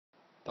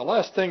The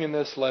last thing in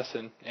this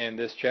lesson and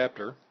this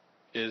chapter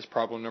is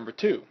problem number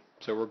 2.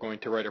 So we're going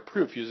to write a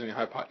proof using the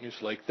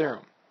hypotenuse-Lake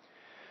theorem.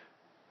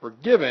 We're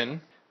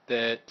given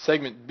that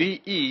segment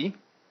BE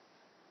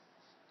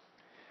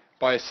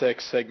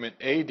bisects segment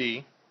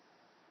AD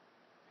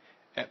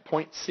at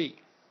point C,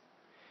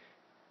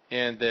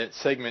 and that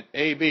segment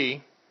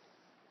AB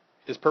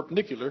is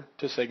perpendicular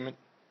to segment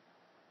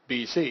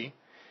BC,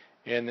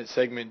 and that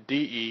segment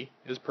DE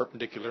is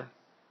perpendicular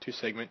to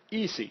segment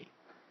EC.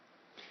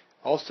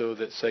 Also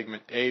that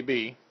segment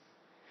AB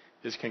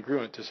is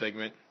congruent to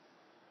segment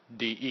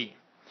DE.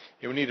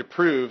 And we need to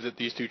prove that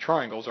these two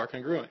triangles are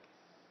congruent.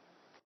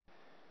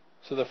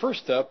 So the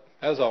first step,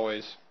 as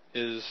always,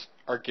 is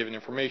our given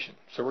information.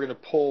 So we're going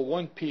to pull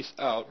one piece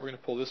out. We're going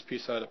to pull this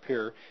piece out up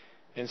here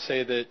and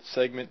say that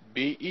segment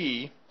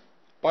BE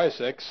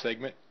bisects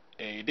segment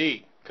AD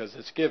because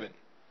it's given.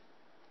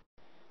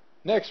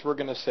 Next, we're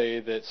going to say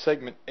that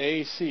segment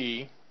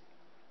AC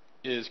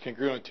is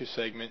congruent to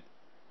segment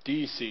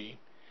DC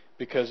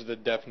because of the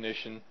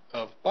definition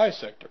of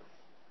bisector.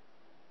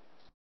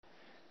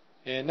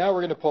 And now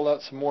we're going to pull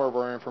out some more of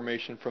our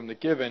information from the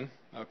given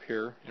up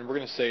here, and we're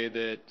going to say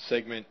that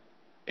segment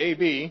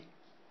AB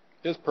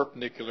is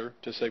perpendicular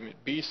to segment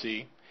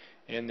BC,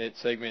 and that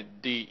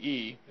segment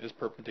DE is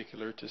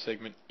perpendicular to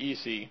segment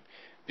EC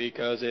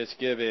because it's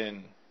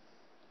given.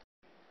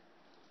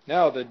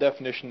 Now the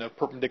definition of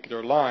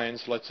perpendicular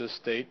lines lets us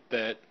state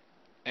that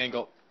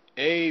angle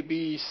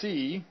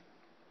ABC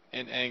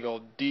and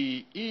angle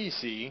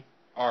DEC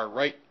are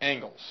right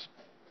angles.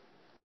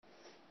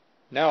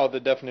 Now the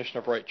definition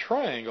of right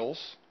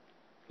triangles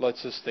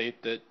lets us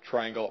state that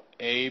triangle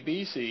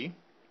ABC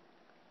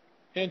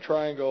and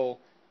triangle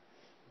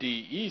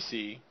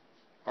DEC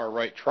are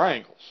right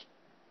triangles.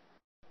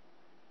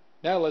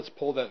 Now let's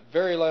pull that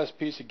very last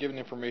piece of given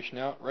information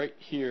out right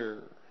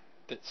here,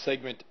 that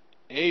segment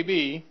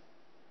AB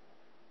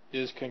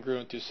is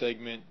congruent to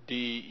segment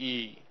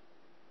DE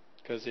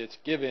because it's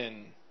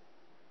given.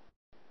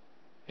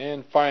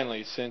 And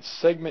finally, since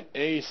segment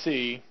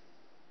AC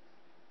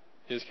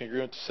is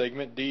congruent to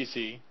segment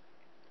DC,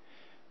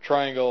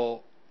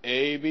 triangle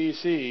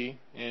ABC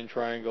and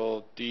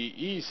triangle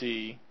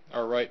DEC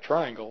are right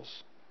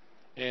triangles,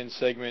 and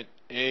segment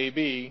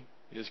AB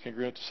is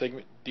congruent to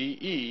segment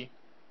DE,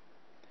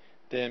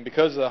 then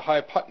because of the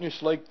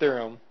hypotenuse-Lake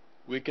theorem,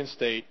 we can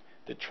state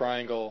that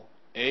triangle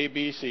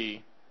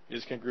ABC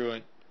is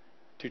congruent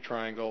to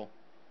triangle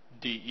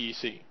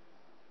DEC.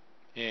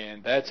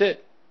 And that's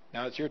it.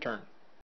 Now it's your turn.